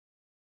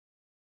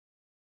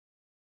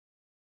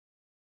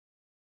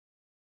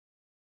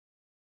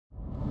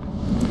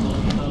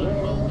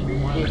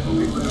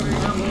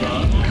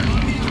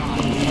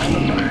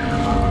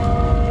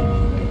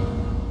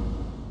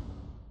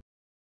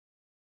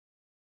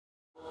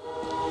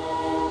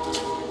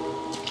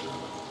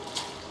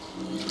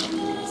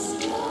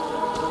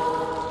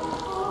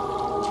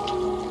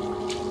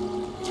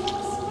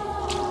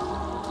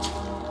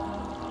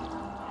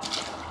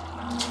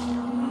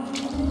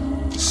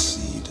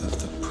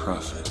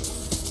prophet.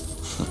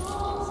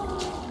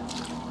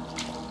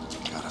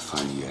 Gotta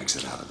find the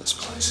exit out of this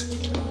place.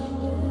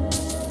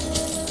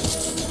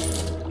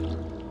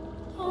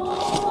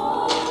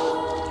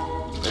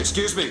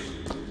 Excuse me,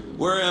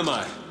 where am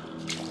I?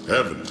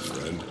 Heaven,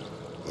 friend.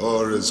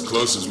 Or as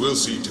close as we'll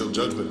see till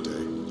Judgment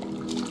Day.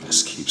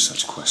 Best keep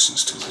such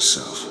questions to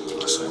myself,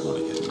 unless I want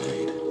to get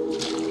made.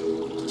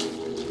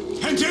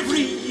 And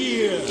every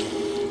year,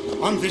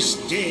 on this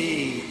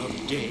day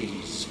of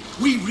days,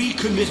 we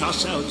recommit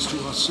ourselves to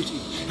our city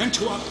and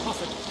to our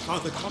prophet,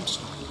 Father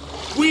Comstock.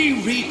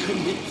 We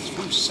recommit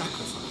through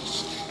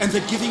sacrifice and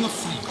the giving of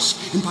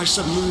thanks, and by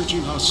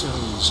submerging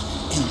ourselves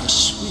in the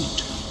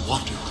sweet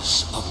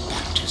waters of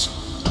baptism.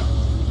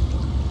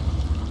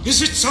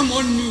 Is it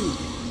someone new?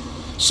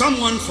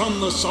 Someone from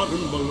the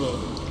Sodom below,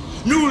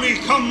 newly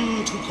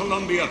come to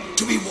Columbia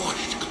to be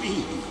washed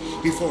clean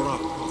before our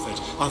prophet,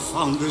 our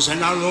founders,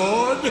 and our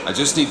Lord? I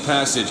just need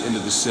passage into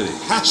the city.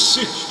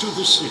 Passage to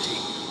the city.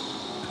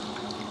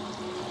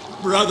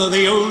 Brother,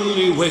 the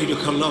only way to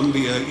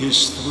Columbia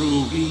is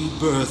through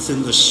rebirth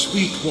in the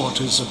sweet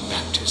waters of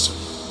baptism.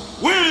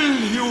 Will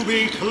you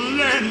be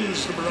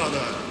cleansed,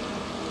 brother?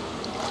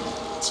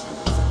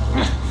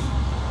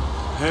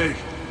 Hey.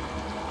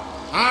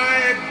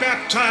 I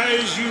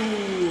baptize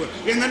you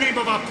in the name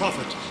of our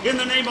prophet, in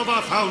the name of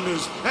our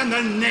founders, and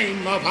the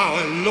name of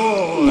our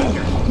Lord.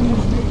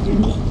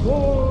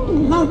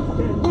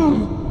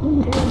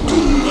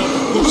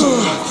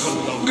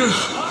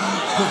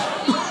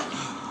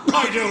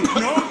 I don't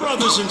know,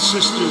 brothers and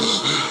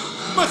sisters,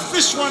 but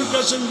this one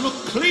doesn't look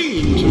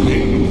clean to me.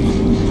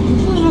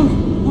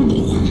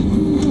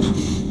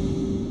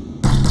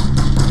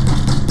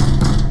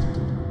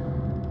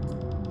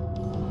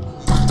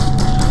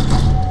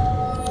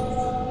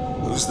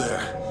 Who's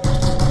there?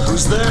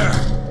 Who's there?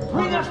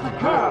 Bring us the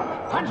curb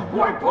and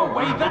wipe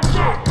away the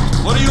debt!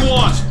 What do you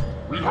want?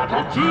 We had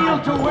a deal,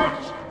 DeWitt!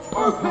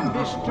 Open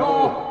this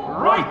door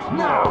right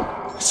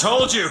now! I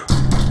told you!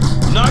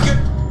 Knock it!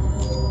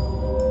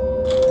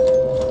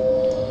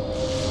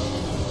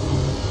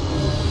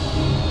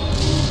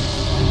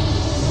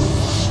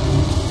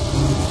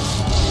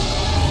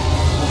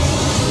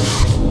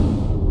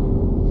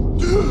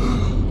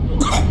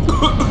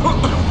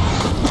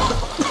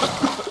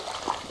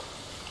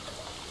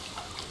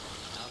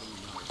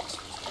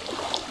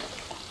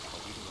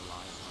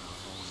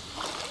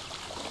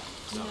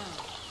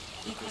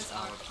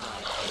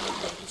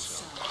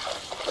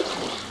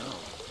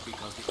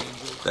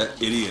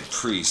 That idiot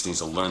priest needs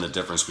to learn the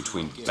difference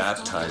between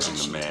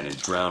baptizing a man and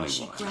drowning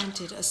one.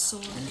 Granted a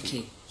sword.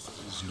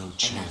 There's no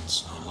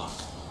chance, no luck.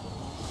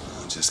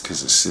 Just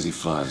because the city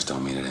flies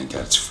don't mean it ain't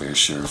got its fair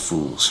share of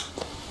fools.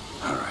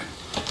 All right.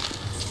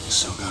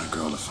 Still got a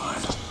girl to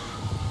find.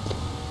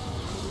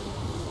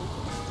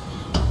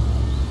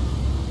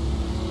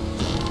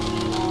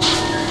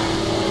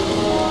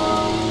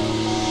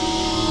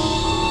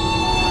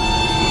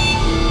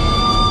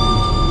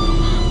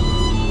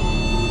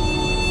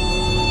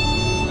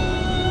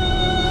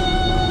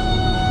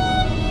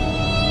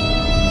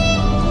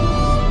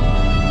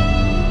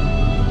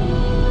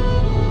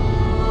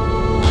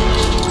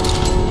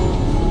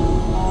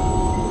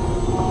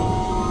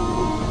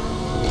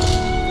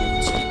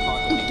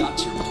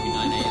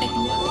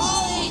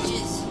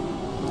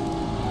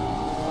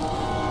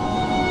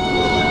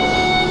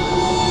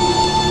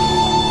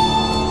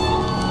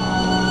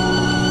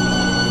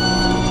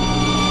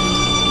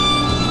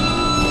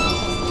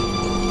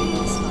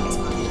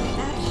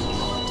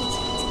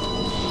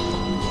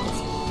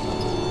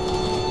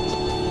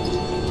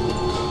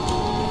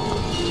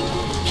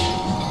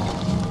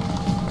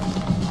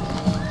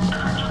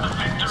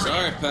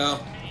 Sorry, pal.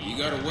 You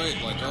gotta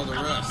wait like all the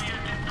rest.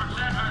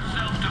 Present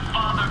herself to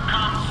Father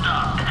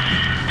Comstock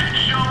and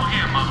show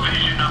him a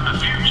vision of the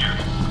future.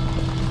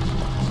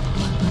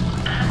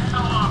 And so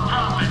our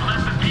prophet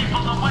led the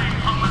people away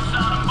from the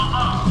Sodom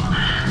below,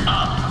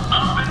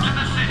 up into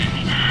the city,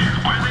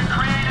 where they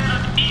created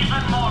an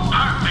even more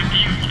perfect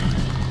union.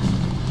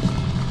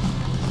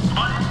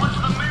 But it was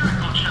the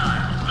miracle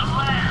child, the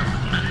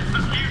lamb, that is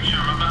the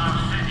future of our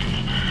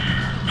city.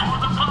 For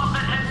the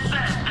prophet has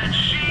said that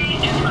she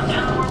in the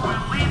tower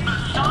will lead the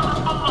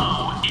Sodom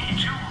below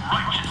into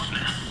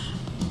righteousness.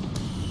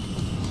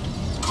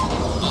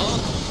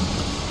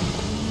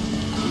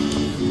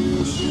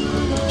 You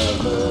should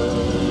ever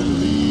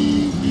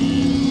leave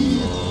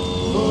me,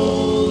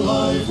 though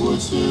life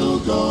would still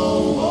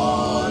go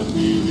on,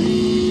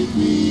 believe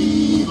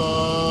me,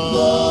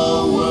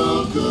 the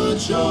world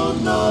could show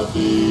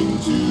nothing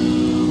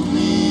to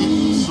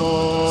me,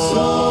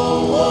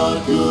 so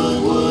what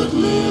good would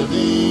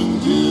living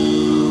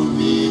do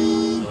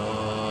me?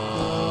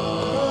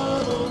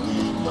 God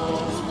only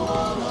knows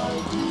what I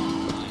do.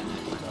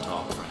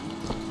 Talk, friend.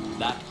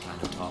 That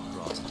kind of talk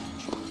draws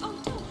attention.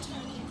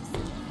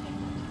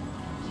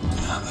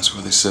 Yeah, that's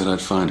where they said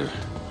I'd find her.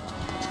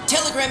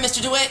 Telegram,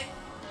 Mr. DeWitt.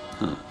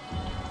 Huh.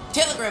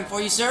 Telegram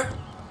for you, sir.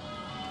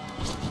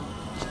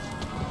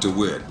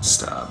 DeWitt,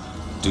 stop.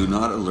 Do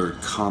not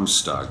alert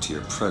Comstock to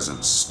your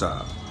presence.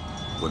 Stop.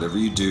 Whatever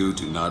you do,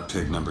 do not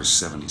pick number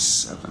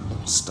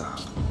 77. Stop.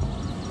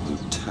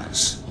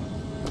 Lutece.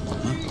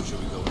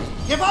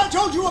 If I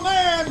told you a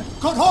man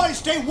could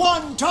hoist a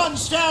 1-ton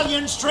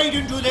stallion straight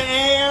into the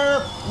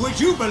air, would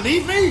you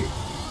believe me?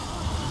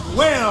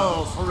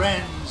 Well,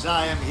 friends,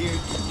 I am here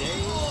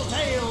today.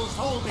 Tales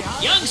told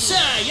behind. Young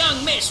sir,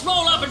 young miss,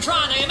 roll up and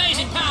try the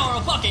amazing power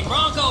of bucking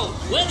bronco.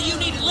 Whether you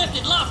need it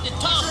lifted, lofted,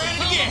 tossed, Try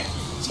it again.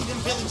 See them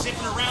villains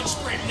zipping around,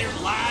 spreading their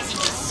lies and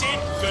dissent?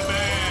 Good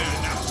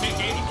man. Now take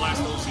aim and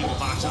blast those evil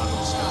box out of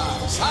the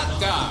skies. Hot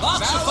dogs.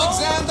 Voxophone,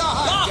 Alexander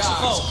Hot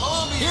voxophone.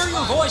 Dogs. Hear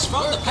your voice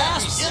from the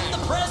past in the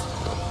present.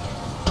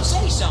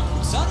 Say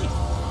something, sonny.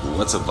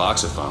 What's a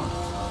voxophone?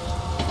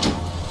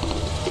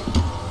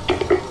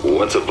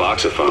 What's a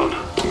voxophone?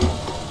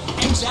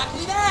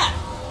 Exactly that.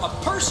 A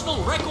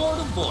personal record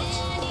of voice.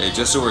 Hey,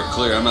 just so we're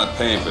clear, I'm not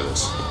paying for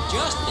this.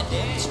 Just the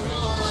demonstration.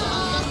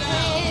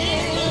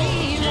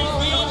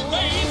 The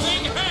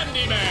amazing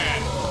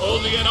handyman.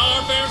 Only in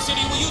our fair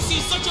city will you see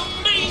such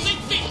amazing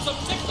feats of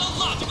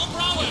technological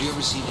prowess. Have you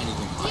ever seen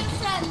anything like Dear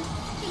friend,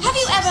 have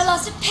you ever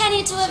lost a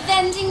penny to a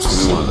vending Give me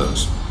machine? one of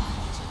those.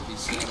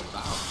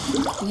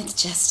 With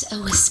just a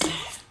whisper,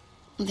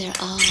 they're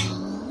all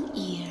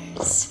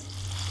ears.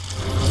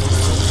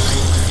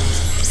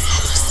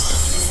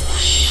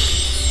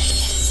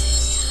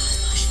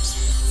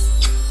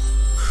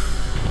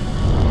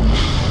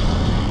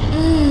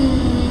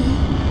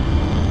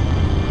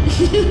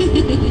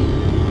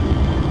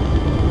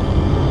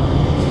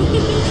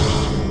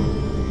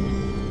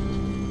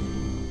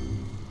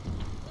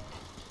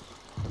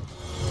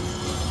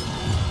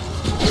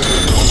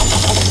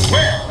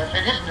 Well, if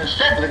it isn't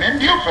Assemblyman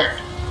Buford,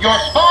 you're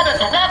spawned at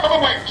the Rapid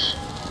awaits.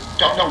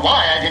 Don't know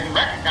why I didn't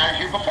recognize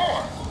you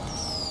before.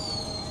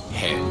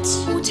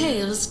 Heads. Or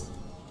tails.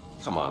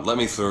 Come on, let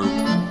me through.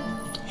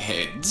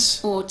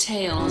 Heads. Or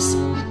tails.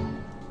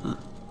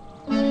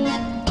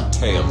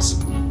 Tails.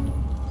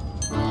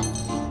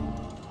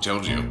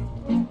 Told you.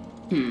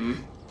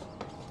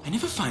 I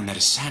never find that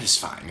as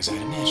satisfying as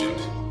I'd imagined.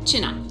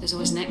 Chin up, there's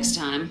always next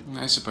time.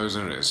 I suppose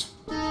there is.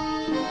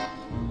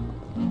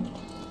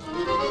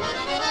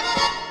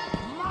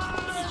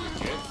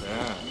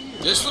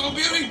 This little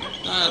beauty?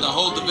 The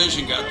whole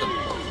division got them.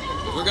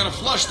 If we're gonna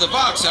flush the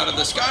Vox out of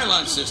the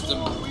Skyline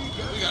system,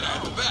 we gotta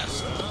have the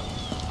best.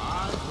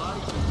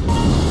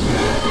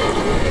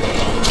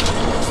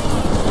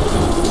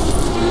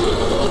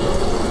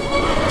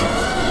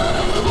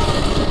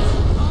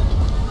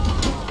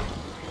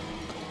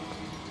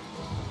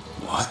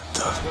 What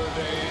the?